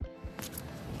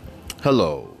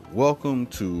Hello, welcome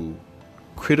to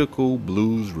Critical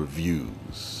Blues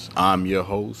Reviews. I'm your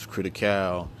host,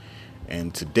 Critical,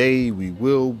 and today we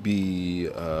will be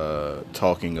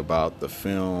talking about the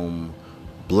film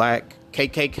Black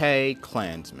KKK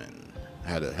Klansman. I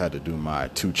had to do my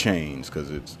two chains because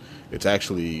it's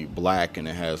actually black and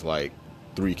it has like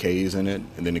three K's in it,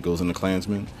 and then it goes into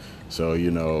Klansman. So I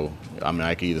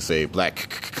can either say Black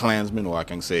Klansman or I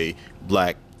can say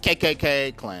Black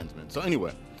KKK Klansman. So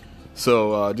anyway.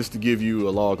 So just to give you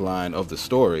a log line of the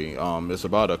story, it's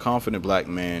about a confident black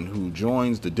man who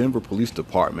joins the Denver Police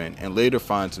Department and later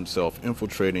finds himself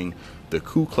infiltrating the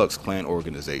Ku Klux Klan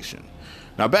organization.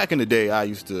 Now, back in the day, I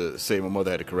used to say, my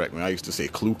mother had to correct me, I used to say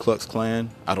Ku Klux Klan.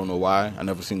 I don't know why. I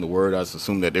never seen the word. I just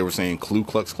assumed that they were saying Ku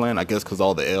Klux Klan. I guess because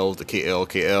all the L's, the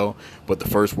KL, but the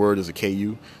first word is a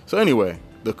KU. So anyway,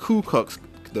 the Ku Klux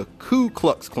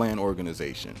Klan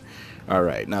organization. All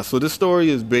right. Now, so this story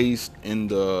is based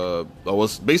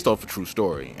was based off a true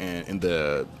story and in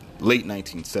the late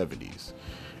 1970s.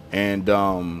 And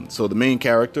so the main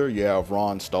character, you have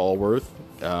Ron Stallworth,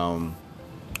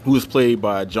 who is played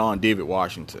by John David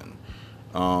Washington.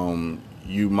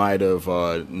 You might have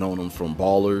known him from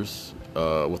Ballers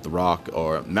with The Rock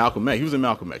or Malcolm X. He was in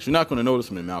Malcolm X. You're not going to notice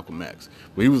him in Malcolm X,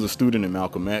 but he was a student in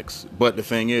Malcolm X. But the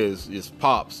thing is, his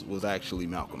pops was actually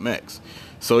Malcolm X.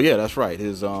 So yeah, that's right.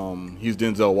 He's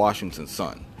Denzel Washington's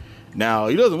son. Now,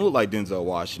 he doesn't look like Denzel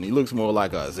Washington. He looks more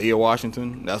like Isaiah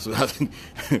Washington. That's what I think.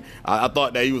 I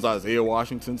thought that he was Isaiah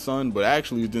Washington's son, but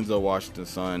actually he's Denzel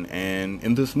Washington's son. And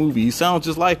in this movie, he sounds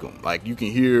just like him. Like, you can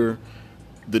hear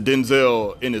the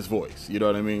Denzel in his voice. You know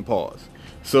what I mean? Pause.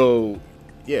 So,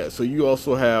 yeah. So you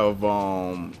also have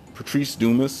Patrice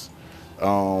Dumas.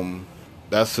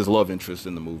 That's his love interest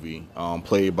in the movie,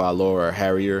 played by Laura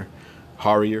Harrier.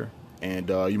 And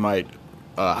you might...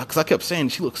 because I kept saying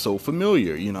she looks so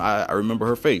familiar. I remember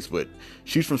her face, but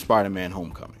she's from Spider-Man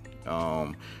Homecoming.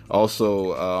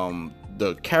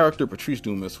 The character Patrice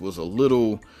Dumas was a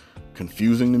little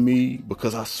confusing to me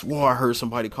because I swore I heard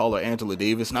somebody call her Angela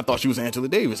Davis, and I thought she was Angela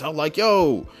Davis. I was like,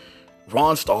 yo,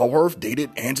 Ron Stallworth dated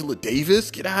Angela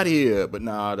Davis? Get out of here. But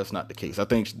nah, that's not the case. I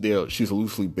think she's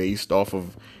loosely based off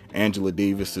of Angela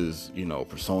Davis's,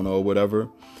 persona or whatever.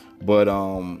 But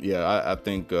I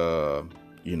think... because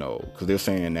they're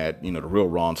saying that, the real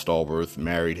Ron Stallworth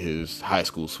married his high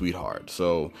school sweetheart.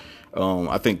 So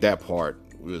I think that part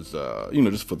was,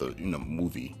 just for the,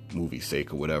 movie's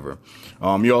sake or whatever.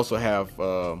 You also have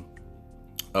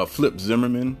Flip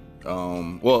Zimmerman.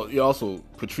 You also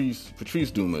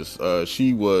Patrice Dumas.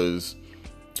 She was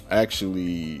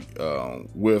actually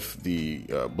with the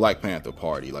Black Panther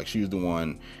Party. Like, she was the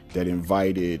one that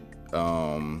invited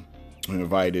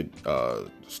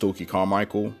Stokely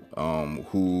Carmichael,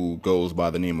 who goes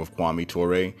by the name of Kwame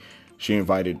Ture. She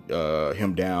invited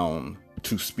him down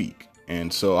to speak.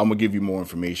 And so I'm going to give you more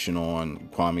information on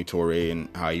Kwame Ture and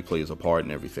how he plays a part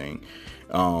and everything.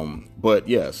 But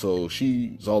yeah, so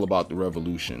she's all about the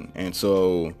revolution. And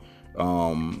so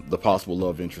the possible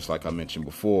love interest, like I mentioned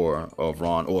before,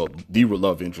 the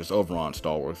love interest of Ron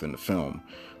Stallworth in the film.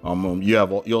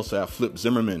 You also have Flip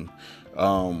Zimmerman,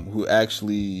 who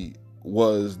actually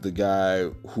was the guy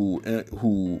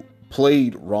who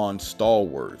played Ron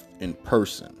Stallworth in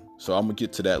person. So I'm gonna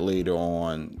get to that later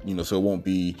on, so it won't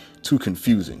be too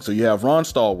confusing. So you have Ron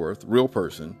Stallworth, real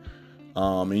person,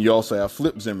 and you also have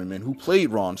Flip Zimmerman, who played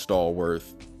Ron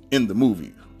Stallworth in the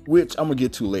movie, which I'm gonna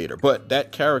get to later. But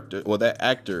that character, or that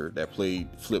actor that played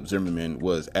Flip Zimmerman,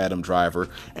 was Adam Driver,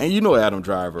 and Adam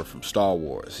Driver from Star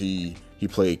Wars. He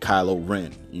played Kylo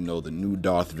Ren, the new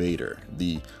Darth Vader,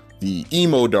 the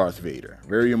emo Darth Vader,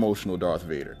 very emotional Darth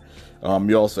Vader.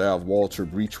 You also have Walter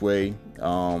Breachway.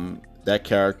 That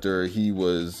character, he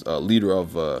was a leader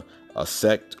of a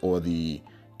sect, or the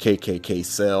KKK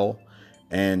cell,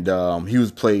 and he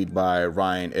was played by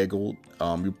Ryan Eggold.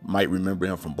 You might remember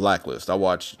him from Blacklist.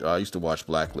 I used to watch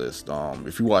Blacklist.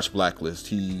 If you watch Blacklist,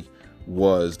 he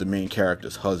was the main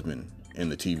character's husband in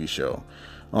the TV show.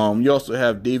 You also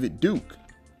have David Duke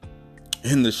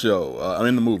in the show,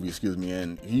 in the movie, excuse me,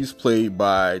 and he's played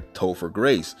by Topher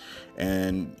Grace,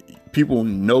 and people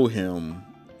know him,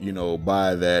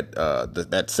 by that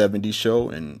 70s show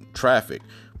in Traffic,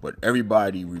 but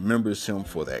everybody remembers him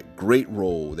for that great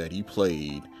role that he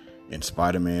played in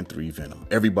Spider-Man 3 Venom.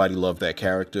 Everybody loved that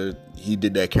character. He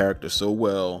did that character so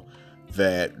well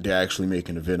that they're actually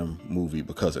making a Venom movie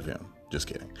because of him. Just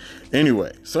kidding.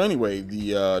 Anyway,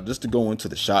 just to go into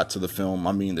the shots of the film,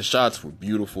 the shots were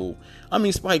beautiful.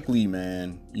 Spike Lee,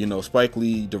 man, Spike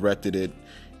Lee directed it.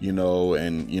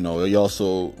 and he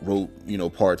also wrote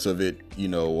parts of it,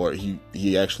 or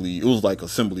he actually, it was like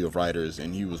assembly of writers,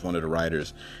 and he was one of the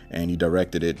writers, and he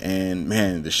directed it. And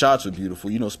man, the shots were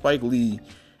beautiful. Spike Lee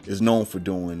is known for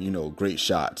doing great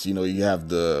shots. You have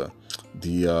the what do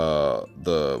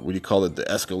you call it, the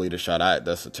escalator shot.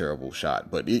 That's a terrible shot,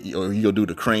 but or he'll do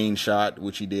the crane shot,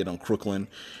 which he did on Crooklyn,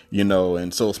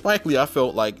 and so Spike Lee, I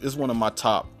felt like, is one of my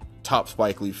top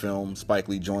Spike Lee films, Spike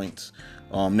Lee joints,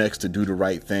 next to Do the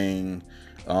Right Thing,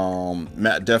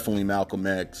 definitely Malcolm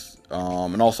X,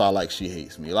 and also I like She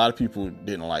Hates Me. A lot of people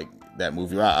didn't like that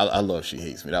movie. I love She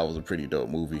Hates Me. That was a pretty dope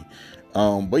movie.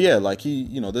 But yeah, like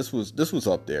this was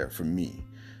up there for me.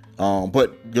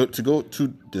 But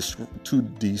to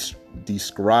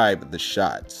describe the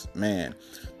shots, man,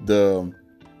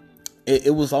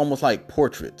 it was almost like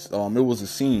portraits. It was a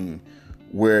scene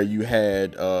where you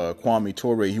had Kwame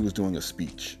Ture. He was doing a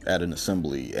speech at an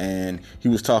assembly, and he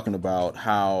was talking about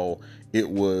how you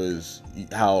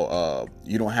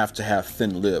don't have to have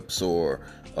thin lips or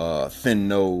thin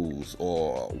nose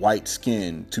or white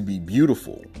skin to be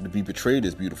beautiful, to be portrayed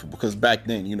as beautiful, because back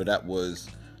then, that was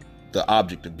the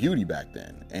object of beauty back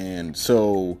then. And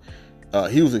so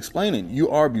he was explaining, you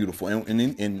are beautiful.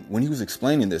 And when he was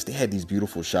explaining this, they had these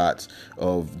beautiful shots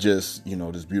of just,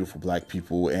 this beautiful black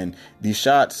people. And these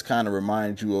shots kind of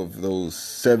remind you of those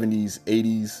 70s,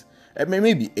 80s,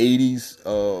 maybe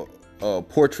 80s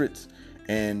portraits.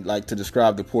 And like, to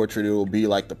describe the portrait, it will be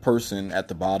like the person at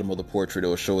the bottom of the portrait, it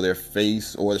will show their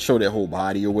face or show their whole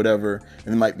body or whatever.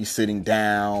 And they might be sitting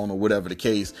down or whatever the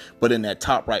case. But in that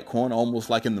top right corner, almost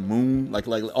like in the moon, like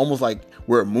almost like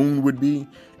where a moon would be,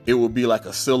 it would be like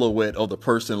a silhouette of the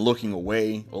person looking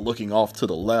away or looking off to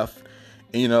the left.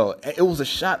 And, it was a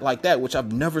shot like that, which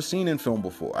I've never seen in film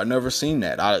before. I've never seen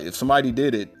that. If somebody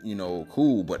did it,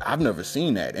 cool, but I've never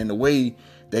seen that. And the way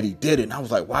that he did it, and I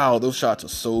was like, wow, those shots are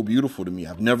so beautiful to me.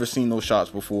 I've never seen those shots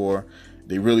before.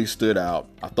 They really stood out.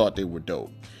 I thought they were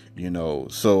dope,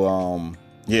 So,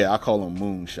 yeah, I call them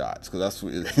moon shots, because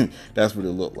that's what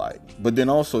it looked like. But then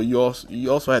also, you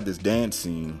also had this dance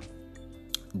scene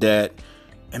that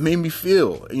it made me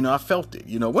feel, I felt it.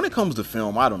 When it comes to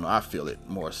film, I don't know, I feel it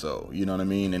more so, you know what I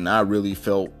mean? And I really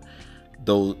felt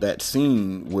that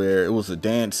scene where it was a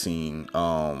dance scene,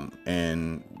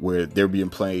 and where they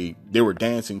were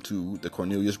dancing to the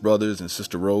Cornelius Brothers and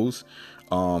Sister Rose,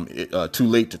 Too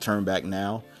Late to Turn Back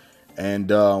Now, and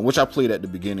which I played at the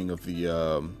beginning of the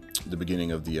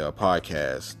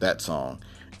podcast, that song.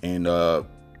 And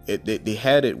they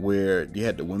had it where you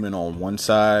had the women on one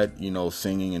side,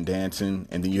 singing and dancing,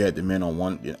 and then you had the men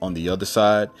on the other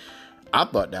side. I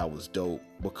thought that was dope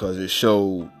because it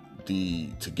showed the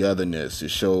togetherness.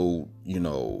 It showed,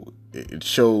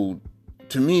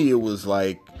 to me, it was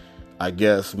like, I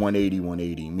guess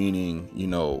 180, meaning,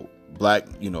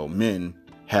 black, men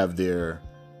have their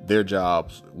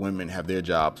jobs, women have their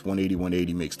jobs.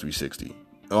 180 makes 360.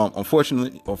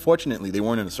 Unfortunately, they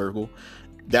weren't in a circle.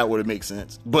 That would have made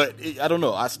sense. But I don't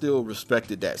know. I still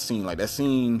respected that scene. Like, that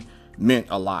scene meant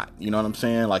a lot. You know what I'm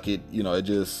saying? Like, it was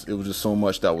just so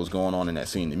much that was going on in that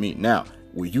scene to me. Now,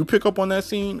 will you pick up on that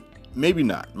scene? Maybe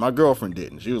not. My girlfriend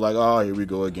didn't. She was like, oh, here we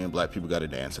go again. Black people got to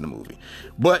dance in the movie.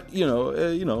 But,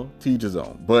 to each his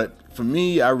own. But for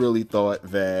me, I really thought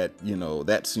that,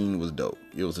 that scene was dope.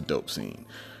 It was a dope scene.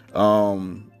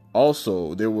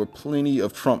 Also, there were plenty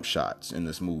of Trump shots in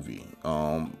this movie.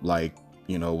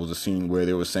 It was a scene where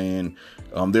they were saying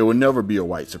there will never be a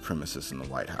white supremacist in the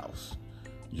White House.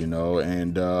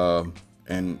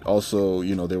 And also,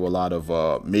 there were a lot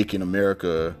of Making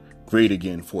America Great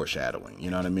Again foreshadowing.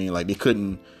 You know what I mean? Like, they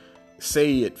couldn't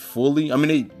say it fully. I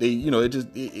mean,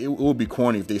 it would be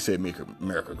corny if they said Make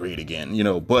America Great Again,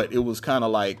 but it was kind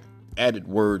of like added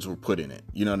words were put in it.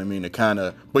 You know what I mean? It kind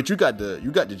of, but you got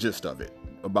the gist of it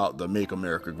about the Make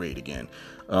America Great Again.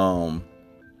 So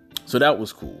that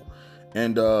was cool.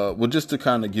 And just to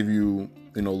kind of give you,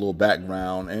 a little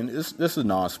background, and this is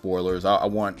non-spoilers. I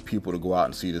want people to go out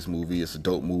and see this movie. It's a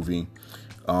dope movie.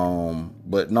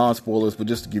 But non-spoilers, but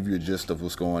just to give you a gist of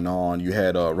what's going on, you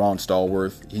had Ron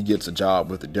Stallworth. He gets a job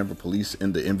with the Denver police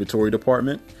in the inventory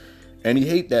department, and he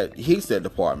hates that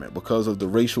department because of the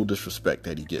racial disrespect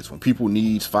that he gets when people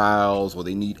need files or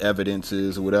they need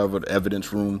evidences or whatever, the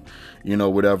evidence room,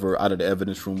 whatever, out of the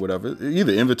evidence room, whatever,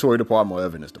 either inventory department or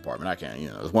evidence department. I can't,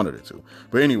 it's one of the two.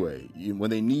 But anyway, when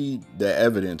they need the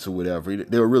evidence or whatever,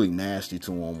 they were really nasty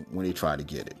to him when they try to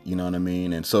get it. You know what I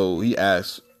mean? And so he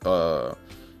asked the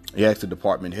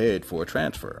department head for a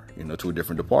transfer, to a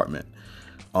different department.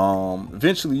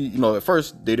 Eventually, at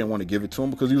first they didn't want to give it to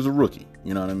him because he was a rookie.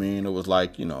 You know what I mean? It was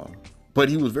like, but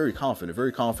he was very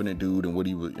confident dude in what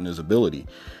he was in his ability.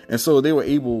 And so they were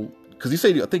able, because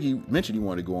I think he mentioned he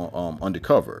wanted to go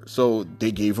undercover. So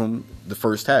they gave him the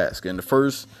first task, and the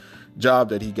first job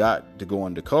that he got to go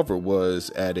undercover was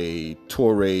at a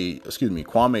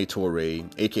Kwame Ture,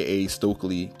 aka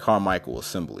Stokely Carmichael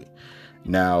Assembly.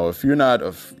 Now, if you're not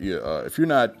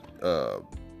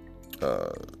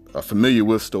familiar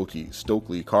with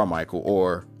Stokely Carmichael,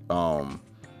 or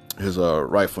his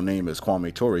rightful name is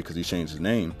Kwame Ture because he changed his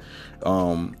name.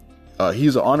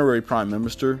 He's an honorary prime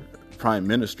minister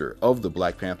of the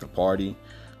Black Panther Party.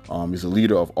 He's a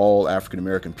leader of all African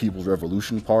American People's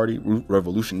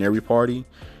Revolutionary Party.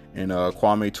 And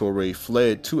Kwame Ture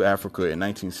fled to Africa in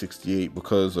 1968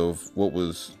 because he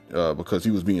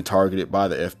was being targeted by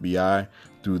the FBI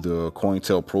through the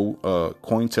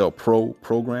COINTELPRO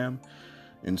program.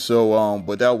 And so,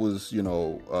 but that was,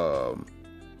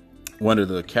 one of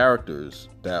the characters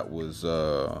that was,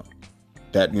 that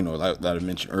I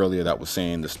mentioned earlier, that was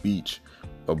saying the speech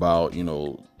about,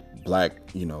 black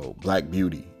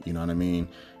beauty, you know what I mean?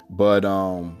 But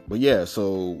yeah,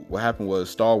 so what happened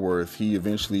was Starworth, he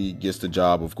eventually gets the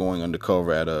job of going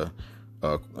undercover at a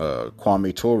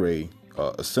Kwame Ture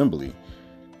assembly.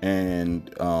 And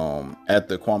at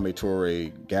the Kwame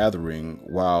Ture gathering,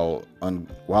 while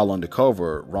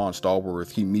undercover, Ron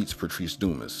Starworth, he meets Patrice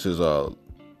Dumas, his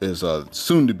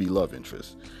soon-to-be love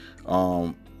interest.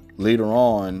 Later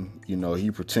on,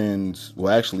 he pretends.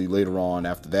 Well, actually, later on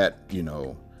after that,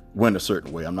 went a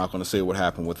certain way. I'm not going to say what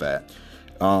happened with that.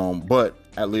 But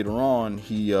later on,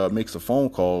 he makes a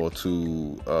phone call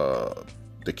to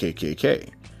the KKK,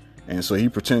 and so he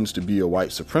pretends to be a white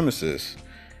supremacist.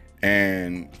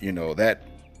 And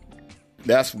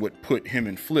that's what put him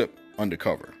and Flip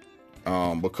undercover,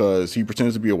 because he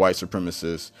pretends to be a white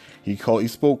supremacist. He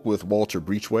spoke with Walter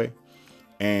Breachway,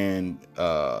 and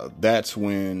that's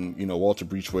when Walter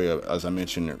Breachway, as I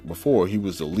mentioned before, he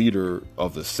was the leader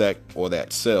of the sect, or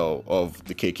that cell of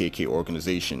the KKK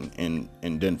organization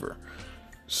in Denver.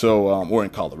 So or in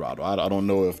Colorado. I don't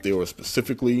know if they were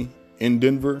specifically in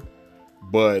Denver,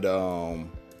 but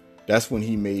that's when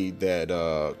he made that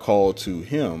call to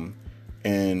him.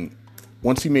 And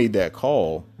once he made that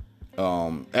call,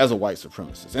 as a white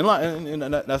supremacist, and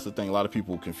that's the thing, a lot of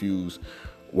people confuse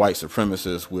white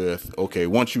supremacists with, okay,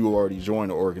 once you already join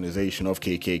the organization of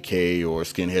KKK or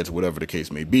skinheads, whatever the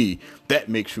case may be, that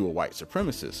makes you a white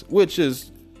supremacist, which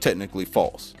is technically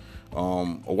false.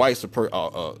 A white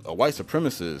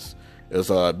supremacist is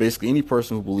basically any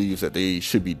person who believes that they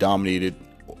should be dominated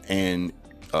and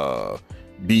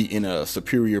be in a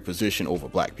superior position over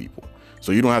black people.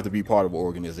 So you don't have to be part of an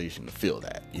organization to feel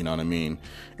that, you know what I mean?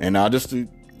 And now just to,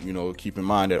 keep in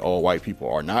mind that all white people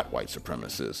are not white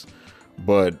supremacists.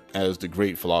 But as the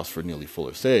great philosopher Neely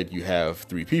Fuller said, you have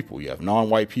three people. You have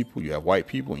non-white people, you have white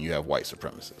people, and you have white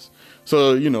supremacists.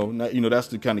 So, that's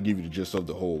to kind of give you the gist of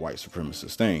the whole white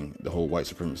supremacist thing, the whole white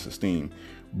supremacist theme.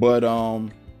 But,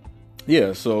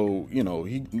 yeah, so,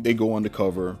 they go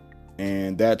undercover.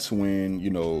 And that's when,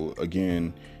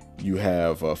 again, you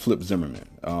have Flip Zimmerman.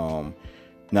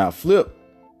 Now, Flip,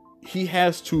 he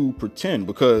has to pretend,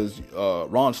 because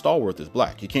Ron Starworth is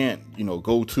black. He can't,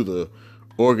 go to the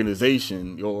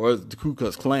organization or the Ku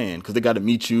Klux Klan, because they got to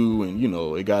meet you and,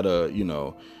 they got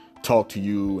to, talk to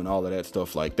you and all of that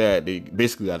stuff like that. They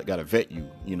basically got to vet you,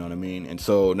 you know what I mean? And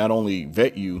so not only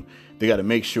vet you, they got to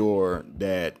make sure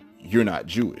that you're not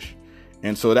Jewish.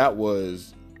 And so that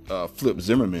was Flip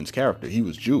Zimmerman's character. He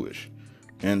was Jewish.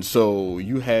 And so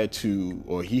he had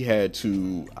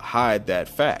to hide that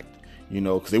fact,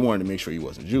 because they wanted to make sure he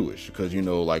wasn't Jewish. Because,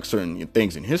 like certain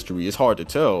things in history, it's hard to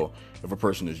tell if a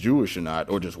person is Jewish or not,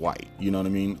 or just white. You know what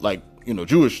I mean? Like,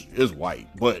 Jewish is white.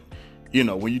 But,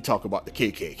 when you talk about the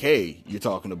KKK, you're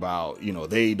talking about,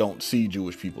 they don't see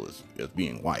Jewish people as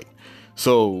being white.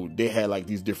 So they had like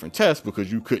these different tests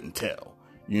because you couldn't tell,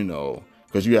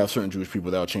 because you have certain Jewish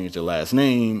people that'll change their last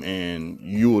name and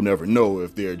you will never know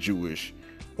if they're Jewish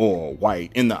or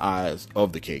white in the eyes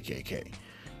of the KKK.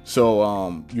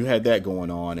 So you had that going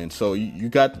on. And so you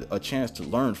got a chance to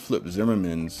learn Flip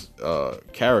Zimmerman's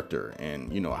character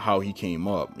and, how he came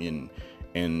up in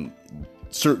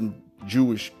certain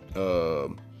Jewish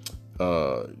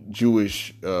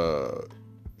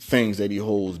things that he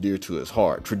holds dear to his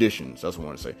heart, traditions. That's what I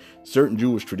want to say. Certain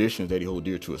Jewish traditions that he holds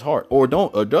dear to his heart, or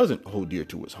doesn't hold dear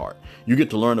to his heart. You get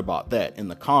to learn about that in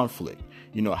the conflict.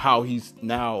 How he's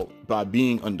now, by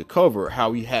being undercover,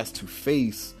 how he has to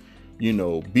face,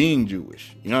 being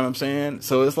Jewish. You know what I'm saying?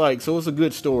 So it's a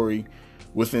good story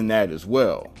within that as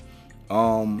well.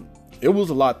 It was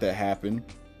a lot that happened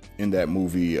in that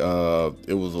movie. It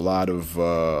was a lot of,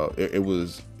 it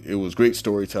was great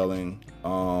storytelling.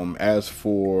 As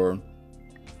for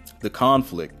the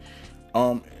conflict,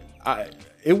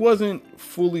 it wasn't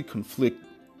fully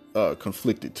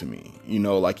conflicted to me.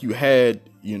 Like you had,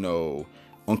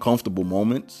 uncomfortable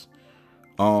moments.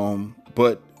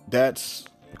 But that's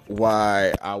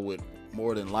why I would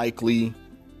more than likely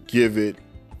give it,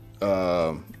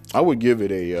 I would give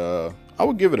it a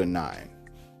 9,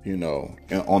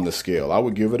 on the scale. I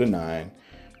would give it a 9.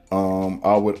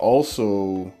 I would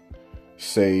also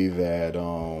say that,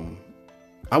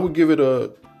 I would give it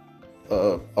a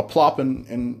plop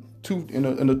and two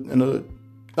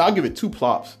I'll give it 2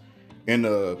 plops and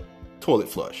a toilet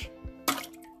flush.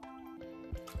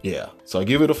 Yeah. So I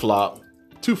give it a flop,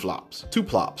 2 flops, 2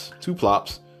 plops, 2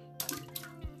 plops,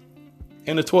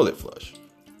 and a toilet flush.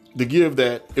 To give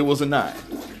that, it was a 9.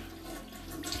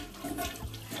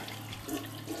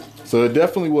 So it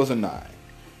definitely was a 9.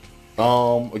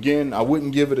 Again, I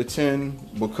wouldn't give it a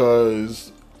 10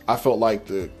 because I felt like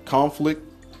the conflict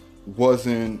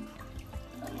wasn't,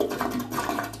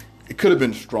 it could have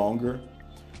been stronger,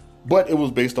 but it was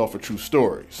based off a true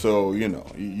story. So,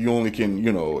 you only can,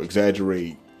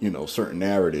 exaggerate, certain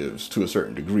narratives to a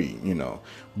certain degree,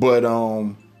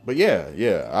 but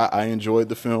yeah, I enjoyed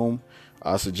the film.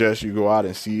 I suggest you go out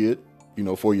and see it,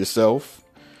 for yourself.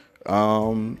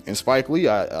 And Spike Lee,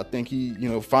 I think he,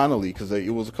 finally, because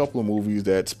it was a couple of movies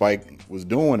that Spike was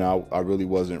doing, I really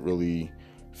wasn't really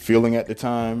feeling at the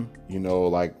time,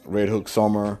 like Red Hook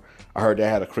Summer. I heard that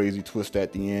had a crazy twist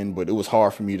at the end, but it was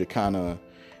hard for me to kind of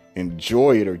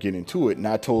enjoy it or get into it, and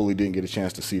I totally didn't get a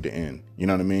chance to see the end. You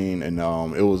know what I mean? And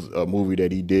it was a movie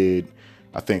that he did,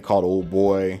 I think, called Old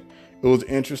Boy. It was an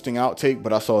interesting outtake,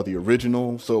 but I saw the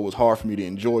original, so it was hard for me to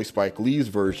enjoy Spike Lee's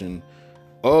version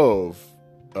of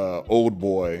Old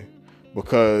Boy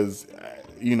because,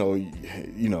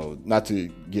 not to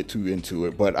get too into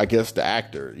it, but I guess the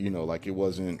actor, like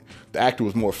the actor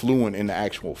was more fluent in the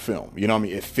actual film. You know what I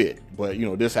mean? It fit. But,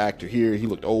 this actor here, he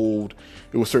looked old.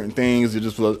 There were certain things it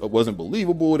just wasn't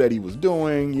believable that he was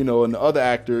doing, and the other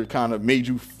actor kind of made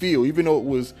you feel, even though it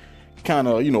was kind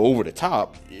of, over the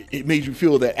top, it made you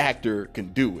feel that actor can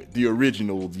do it. The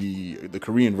original, the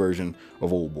Korean version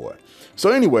of Old Boy. So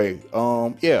anyway,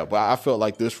 but I felt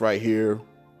like this right here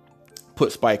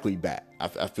put Spike Lee back.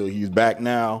 I feel he's back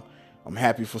now. I'm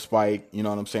happy for Spike. You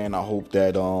know what I'm saying? I hope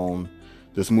that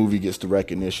this movie gets the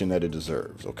recognition that it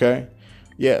deserves. Okay?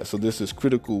 Yeah, so this is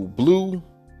Critical Blue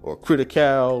or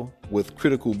Critical with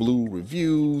Critical Blue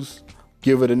reviews.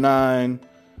 Give it a 9.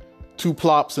 2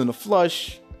 plops and a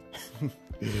flush.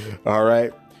 All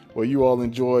right. Well, you all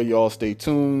enjoy. Y'all stay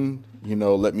tuned.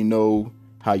 Let me know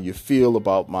how you feel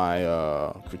about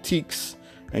my critiques.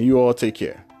 And you all take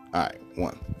care. All right.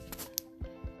 1.